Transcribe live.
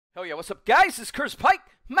Oh yeah, what's up guys? This is Chris Pike.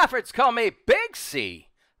 My friends call me Big C.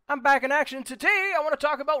 I'm back in action today. I want to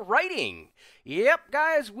talk about writing. Yep,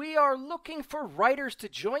 guys, we are looking for writers to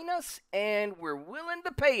join us and we're willing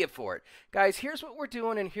to pay you for it. Guys, here's what we're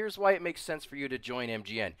doing and here's why it makes sense for you to join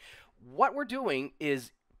MGN. What we're doing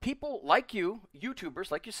is people like you,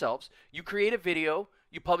 YouTubers like yourselves, you create a video,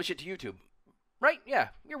 you publish it to YouTube. Right? Yeah,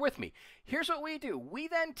 you're with me. Here's what we do. We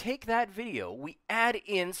then take that video, we add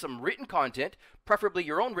in some written content, preferably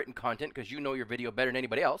your own written content because you know your video better than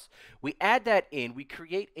anybody else. We add that in, we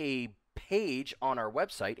create a page on our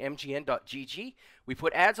website, mgn.gg. We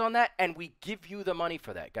put ads on that and we give you the money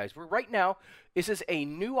for that, guys. Right now, this is a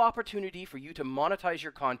new opportunity for you to monetize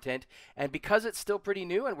your content, and because it's still pretty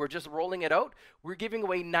new and we're just rolling it out, we're giving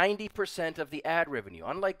away 90% of the ad revenue.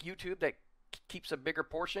 Unlike YouTube that keeps a bigger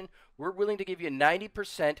portion, we're willing to give you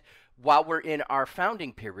 90% while we're in our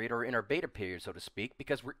founding period or in our beta period, so to speak,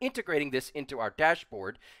 because we're integrating this into our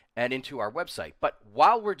dashboard and into our website. But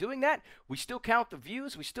while we're doing that, we still count the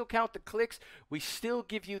views, we still count the clicks, we still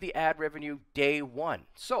give you the ad revenue day one.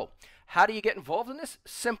 So how do you get involved in this?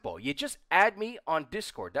 Simple. You just add me on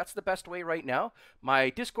Discord. That's the best way right now. My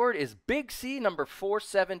Discord is Big C number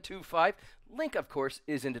 4725. Link, of course,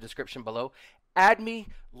 is in the description below. Add me.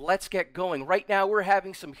 Let's get going. Right now, we're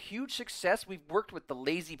having some huge success. We've worked with the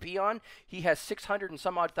Lazy Peon. He has 600 and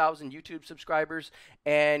some odd thousand YouTube subscribers,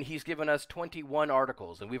 and he's given us 21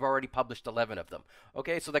 articles, and we've already published 11 of them.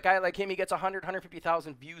 Okay, so the guy like him, he gets 100,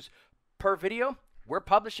 150,000 views per video. We're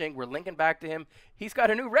publishing, we're linking back to him. He's got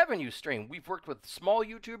a new revenue stream. We've worked with small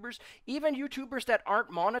YouTubers, even YouTubers that aren't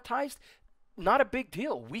monetized. Not a big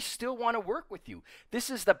deal. We still want to work with you. This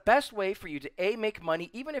is the best way for you to A, make money,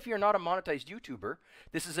 even if you're not a monetized YouTuber.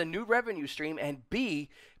 This is a new revenue stream, and B,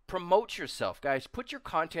 promote yourself, guys. Put your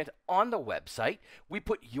content on the website. We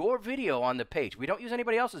put your video on the page. We don't use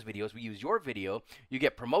anybody else's videos. We use your video. You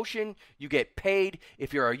get promotion. You get paid.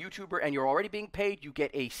 If you're a YouTuber and you're already being paid, you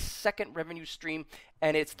get a second revenue stream,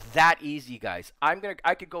 and it's that easy, guys. I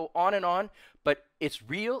could go on and on, but it's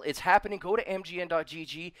real. It's happening. Go to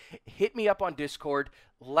mgn.gg. Hit me up on Discord.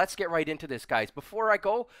 Let's get right into this, guys. Before I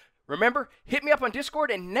go, remember, hit me up on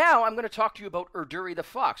Discord, and now I'm going to talk to you about Erderi the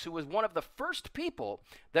Fox, who was one of the first people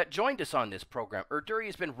that joined us on this program. Erderi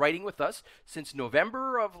has been writing with us since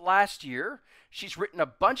November of last year. She's written a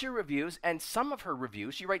bunch of reviews, and some of her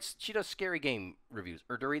reviews, she does scary game reviews.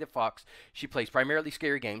 Erderi the Fox, she plays primarily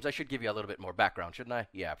scary games. I should give you a little bit more background, shouldn't I?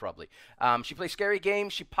 Yeah, probably. She plays scary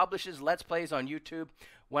games. She publishes Let's Plays on YouTube.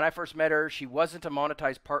 When I first met her, she wasn't a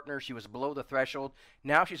monetized partner. She was below the threshold.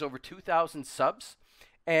 Now she's over 2,000 subs.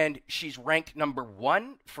 And she's ranked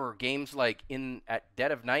 #1 for games like at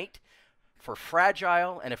Dead of Night, for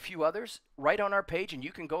Fragile, and a few others right on our page. And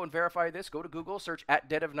you can go and verify this. Go to Google, search at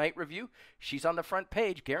Dead of Night review. She's on the front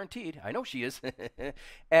page, guaranteed. I know she is.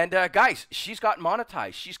 And guys, she's got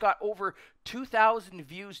monetized. She's got over 2,000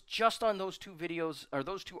 views just on those two videos, or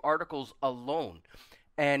those two articles alone.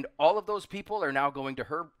 And all of those people are now going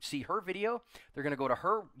to see her video. They're going to go to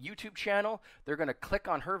her YouTube channel. They're going to click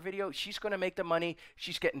on her video. She's going to make the money.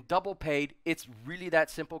 She's getting double paid. It's really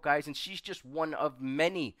that simple, guys. And she's just one of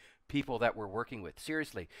many people that we're working with.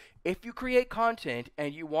 Seriously, if you create content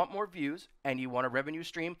and you want more views and you want a revenue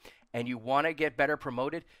stream and you want to get better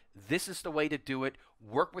promoted, this is the way to do it.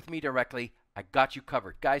 Work with me directly. I got you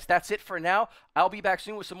covered. Guys, that's it for now. I'll be back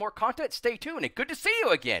soon with some more content. Stay tuned and good to see you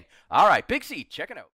again. All right, Big C, checking out.